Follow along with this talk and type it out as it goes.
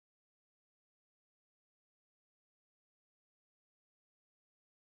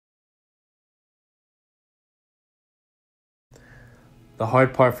The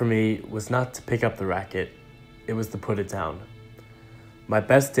hard part for me was not to pick up the racket, it was to put it down. My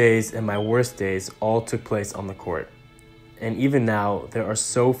best days and my worst days all took place on the court. And even now, there are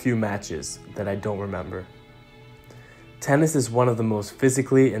so few matches that I don't remember. Tennis is one of the most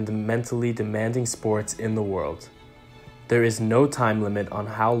physically and mentally demanding sports in the world. There is no time limit on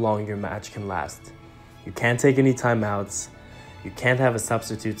how long your match can last. You can't take any timeouts. You can't have a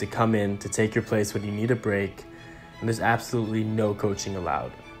substitute to come in to take your place when you need a break. And there's absolutely no coaching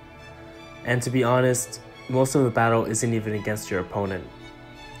allowed. And to be honest, most of the battle isn't even against your opponent.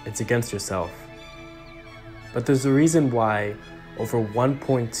 It's against yourself. But there's a reason why over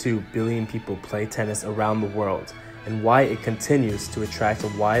 1.2 billion people play tennis around the world and why it continues to attract a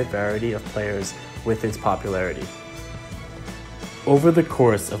wide variety of players with its popularity. Over the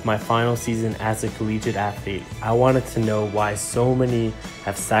course of my final season as a collegiate athlete, I wanted to know why so many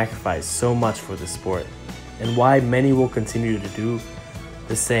have sacrificed so much for the sport and why many will continue to do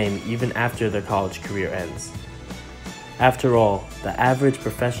the same even after their college career ends. After all, the average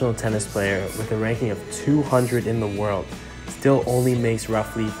professional tennis player with a ranking of 200 in the world still only makes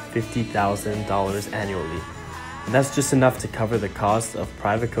roughly $50,000 annually. And that's just enough to cover the cost of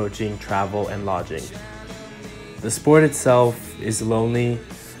private coaching, travel, and lodging. The sport itself is lonely,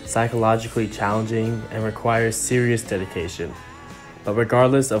 psychologically challenging, and requires serious dedication. But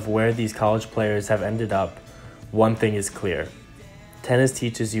regardless of where these college players have ended up, one thing is clear. Tennis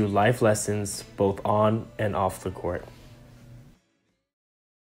teaches you life lessons both on and off the court.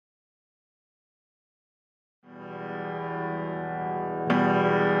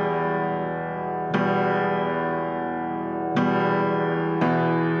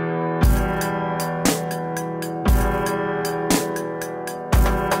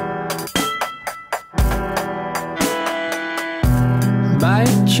 By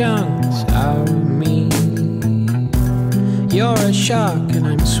chunks out of me, you're a shark and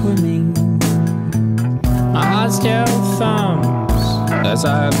I'm swimming. My heart still thumps as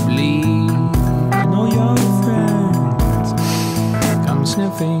I bleed, and all your friends come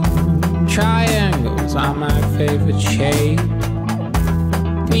sniffing. Triangles are my favorite shape.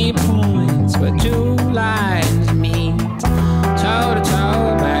 3 points where 2 lines meet. Toe to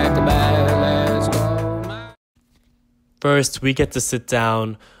toe, back to back, let's go. First, we get to sit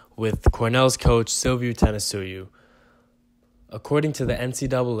down with Cornell's coach, Silviu Tănăsescu. According to the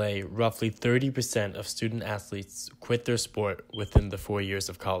NCAA, roughly 30% of student athletes quit their sport within the 4 years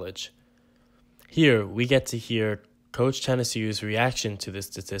of college. Here, we get to hear Coach Tănăsescu's reaction to this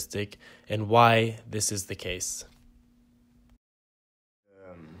statistic and why this is the case.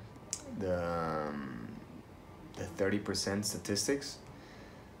 The 30% statistics,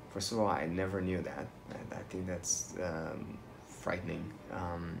 first of all, I never knew that. I think that's frightening.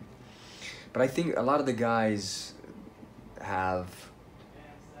 But I think a lot of the guys have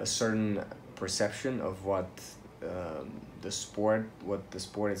a certain perception of what the sport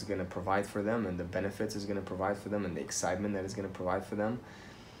is going to provide for them, and the benefits is going to provide for them, and the excitement that it's going to provide for them.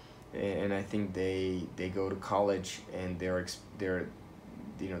 And I think they go to college and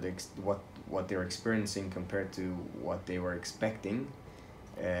what they're experiencing compared to what they were expecting.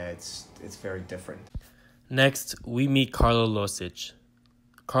 It's very different. Next, we meet Carlo Losic.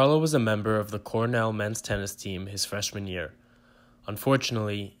 Carlo was a member of the Cornell men's tennis team his freshman year.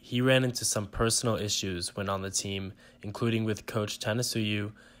 Unfortunately, he ran into some personal issues when on the team, including with Coach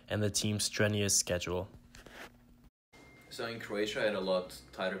Tănăsescu and the team's strenuous schedule. So in Croatia, I had a lot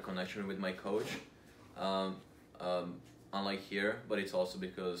tighter connection with my coach, unlike here, but it's also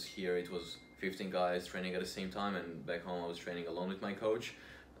because here it was 15 guys training at the same time, and back home I was training alone with my coach.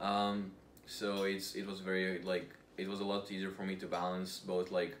 So it was a lot easier for me to balance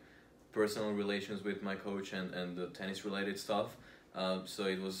both like personal relations with my coach and the tennis related stuff. So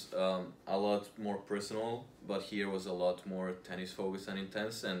it was a lot more personal, but here was a lot more tennis focused and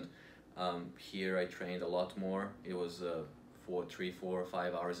intense. And here I trained a lot more. It was 3, 4,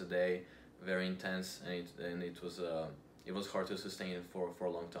 5 hours a day, very intense, and it was hard to sustain it for a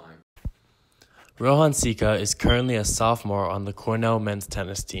long time. Rohan Sika is currently a sophomore on the Cornell men's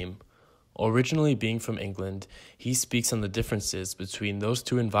tennis team. Originally being from England, he speaks on the differences between those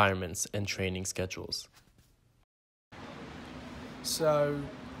two environments and training schedules. So,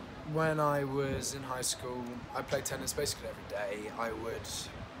 when I was in high school, I played tennis basically every day. I would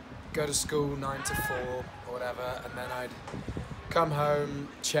go to school 9 to 4 or whatever, and then I'd come home,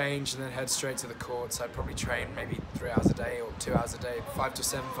 change, and then head straight to the courts. I'd probably train maybe 3 hours a day or 2 hours a day, 5 to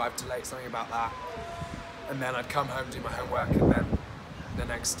 7, 5 to late, something about that. And then I'd come home, do my homework, and then the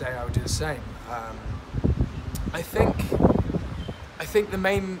next day I would do the same. I think the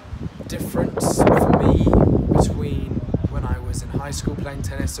main difference for me between when I was in high school playing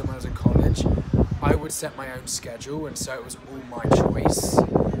tennis and when I was in college, I would set my own schedule, and so it was all my choice.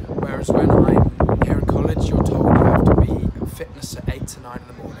 Whereas when I'm here in college, you're told you have to be at fitness at 8 to 9 in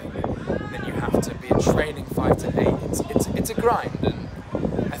the morning, and then you have to be in training 5 to 8. It's a grind, and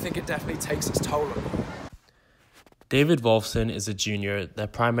I think it definitely takes its toll on you. David Wolfson is a junior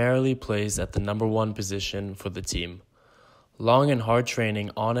that primarily plays at the number 1 position for the team. Long and hard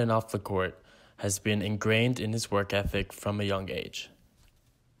training on and off the court has been ingrained in his work ethic from a young age.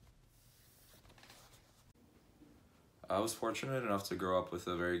 I was fortunate enough to grow up with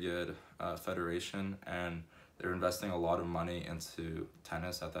a very good federation, and they were investing a lot of money into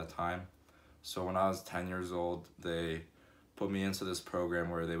tennis at that time. So when I was 10 years old, they put me into this program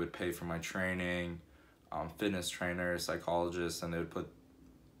where they would pay for my training, fitness trainer, psychologist, and they would put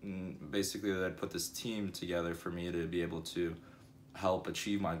this team together for me to be able to help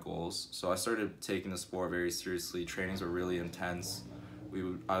achieve my goals. So I started taking the sport very seriously. Trainings were really intense.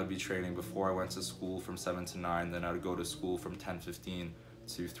 I would be training before I went to school from 7 to 9, then I would go to school from 10:15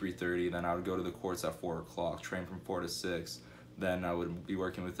 to 3:30, then I would go to the courts at 4 o'clock, train from 4 to 6, then I would be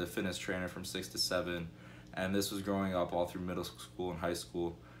working with the fitness trainer from 6 to 7, and this was growing up all through middle school and high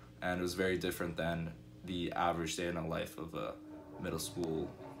school, and it was very different than the average day in the life of a middle school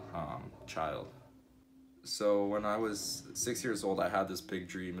child. So when I was 6 years old, I had this big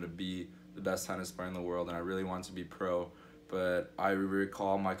dream to be the best tennis player in the world, and I really wanted to be pro. But I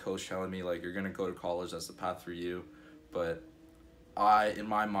recall my coach telling me, like, you're gonna go to college, that's the path for you. But in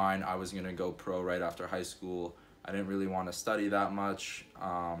my mind, I was gonna go pro right after high school. I didn't really want to study that much,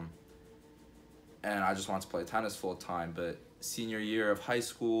 and I just wanted to play tennis full time. But senior year of high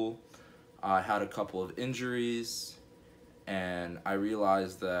school, I had a couple of injuries, and I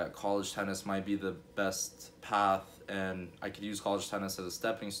realized that college tennis might be the best path, and I could use college tennis as a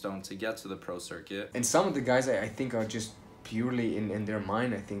stepping stone to get to the pro circuit. And some of the guys I think are just purely in their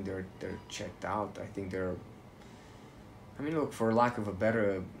mind, I think they're checked out. I think look, for lack of a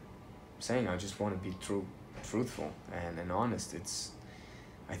better saying, I just want to be truthful and honest.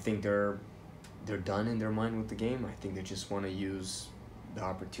 I think they're done in their mind with the game. I think they just want to use the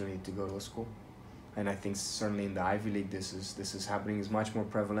opportunity to go to a school. And I think certainly in the Ivy League this is happening. Is much more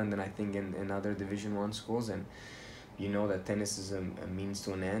prevalent than I think in other Division I schools, and you know that tennis is a means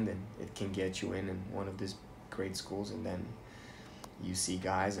to an end, and it can get you in one of these great schools, and then you see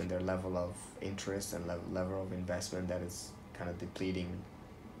guys and their level of interest and level of investment that is kind of depleting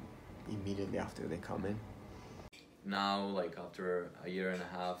immediately after they come in. Now, like after a year and a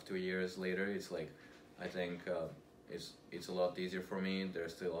half, 2 years later, it's like I think it's a lot easier for me. They're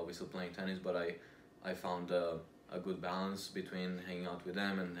still obviously playing tennis, but I found a good balance between hanging out with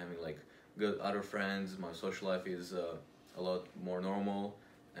them and having like good other friends. My social life is a lot more normal,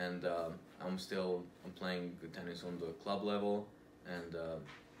 and I'm playing good tennis on the club level, and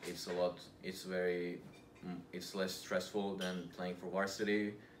it's less stressful than playing for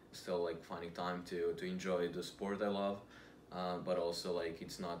varsity. Still like finding time to enjoy the sport I love, but also like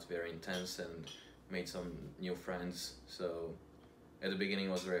it's not very intense, and made some new friends. So at the beginning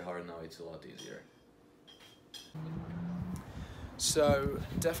it was very hard, now it's a lot easier. So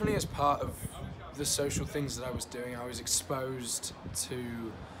definitely as part of the social things that I was doing, I was exposed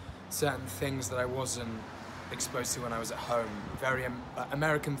to certain things that I wasn't exposed to when I was at home. Very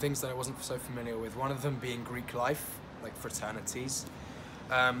American things that I wasn't so familiar with. One of them being Greek life, like fraternities.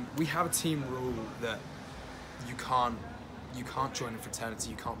 We have a team rule that you can't join a fraternity,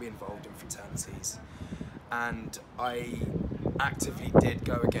 you can't be involved in fraternities. And I actively did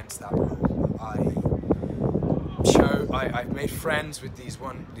go against that rule. I made friends with these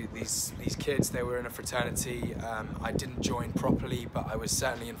kids. They were in a fraternity. I didn't join properly, but I was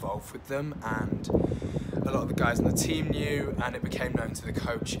certainly involved with them, and a lot of the guys on the team knew, and it became known to the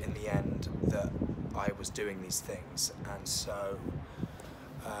coach in the end that I was doing these things. And so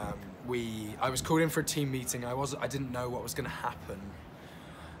I was called in for a team meeting. I didn't know what was going to happen,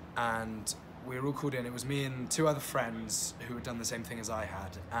 and we were all called in. It was me and two other friends who had done the same thing as I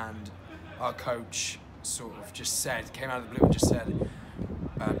had, and our coach sort of just came out of the blue and just said,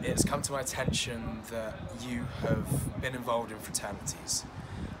 it's come to my attention that you have been involved in fraternities.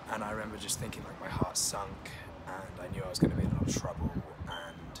 And I remember just thinking, like, my heart sunk, and I knew I was going to be in a lot of trouble.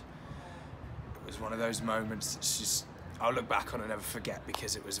 And it was one of those moments that's just, I'll look back on and never forget,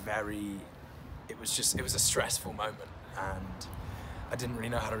 because it was a stressful moment, and I didn't really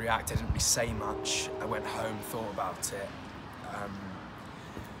know how to react. I didn't really say much. I went home, thought about it,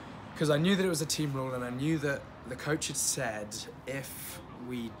 because I knew that it was a team rule, and I knew that the coach had said if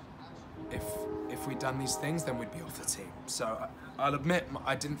we'd done these things, then we'd be off the team. So I'll admit,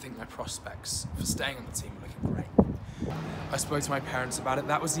 I didn't think my prospects for staying on the team were looking great. I spoke to my parents about it.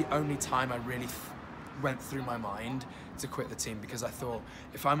 That was the only time I really went through my mind to quit the team, because I thought,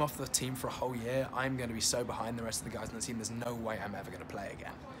 if I'm off the team for a whole year, I'm going to be so behind the rest of the guys on the team, there's no way I'm ever going to play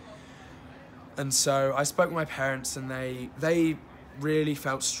again. And so I spoke with my parents, and they really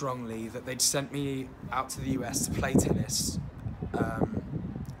felt strongly that they'd sent me out to the US to play tennis,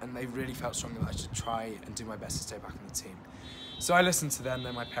 and they really felt strongly that I should try and do my best to stay back on the team. So I listened to them,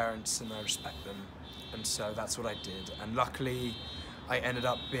 they're my parents, and I respect them, and so that's what I did. And luckily, I ended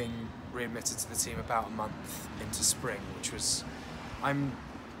up being readmitted to the team about a month into spring, which was, I'm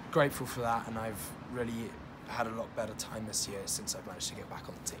grateful for that, and I've really had a lot better time this year since I've managed to get back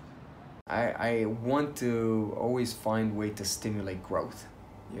on the team. I want to always find way to stimulate growth,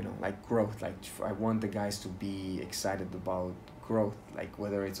 you know, like growth. Like I want the guys to be excited about growth, like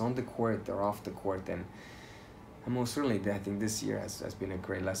whether it's on the court or off the court. And most certainly, I think this year has been a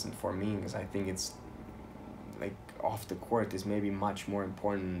great lesson for me, because I think it's like off the court is maybe much more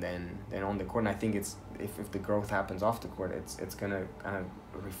important than on the court. And I think it's if the growth happens off the court, it's gonna kind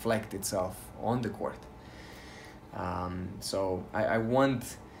of reflect itself on the court. So I want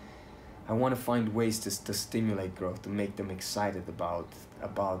to find ways to stimulate growth, to make them excited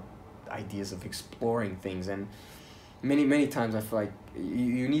about ideas of exploring things. And many times I feel like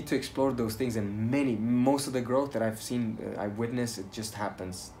you need to explore those things, and most of the growth that I've seen, I witness, it just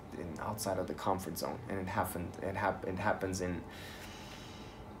happens outside of the comfort zone, and it happens in,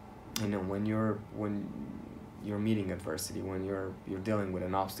 you know, when you're meeting adversity, when you're dealing with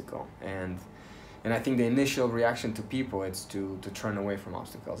an obstacle. And I think the initial reaction to people is to turn away from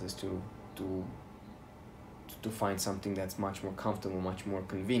obstacles, is to find something that's much more comfortable, much more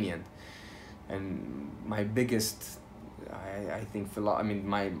convenient. And my biggest, I think,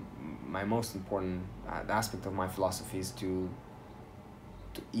 my most important aspect of my philosophy is to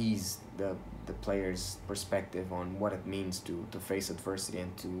ease the player's perspective on what it means to face adversity,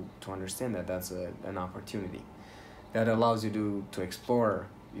 and to understand that that's an opportunity that allows you to explore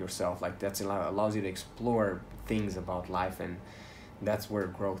yourself. Like that allows you to explore things about life, and that's where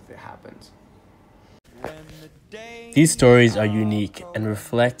growth happens. These stories are unique and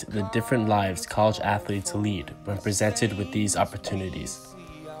reflect the different lives college athletes lead when presented with these opportunities.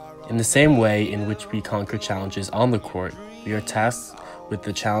 In the same way in which we conquer challenges on the court, we are tasked with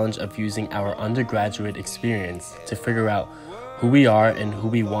the challenge of using our undergraduate experience to figure out who we are and who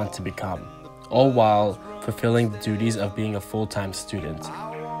we want to become, all while fulfilling the duties of being a full-time student.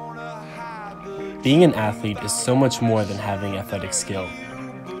 Being an athlete is so much more than having athletic skill.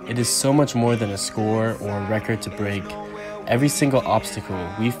 It is so much more than a score or a record to break. Every single obstacle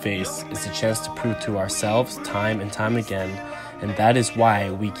we face is a chance to prove to ourselves time and time again, and that is why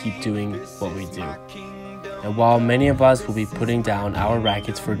we keep doing what we do. And while many of us will be putting down our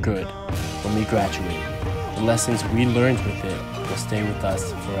rackets for good when we graduate, the lessons we learned with it will stay with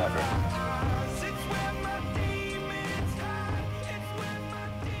us forever.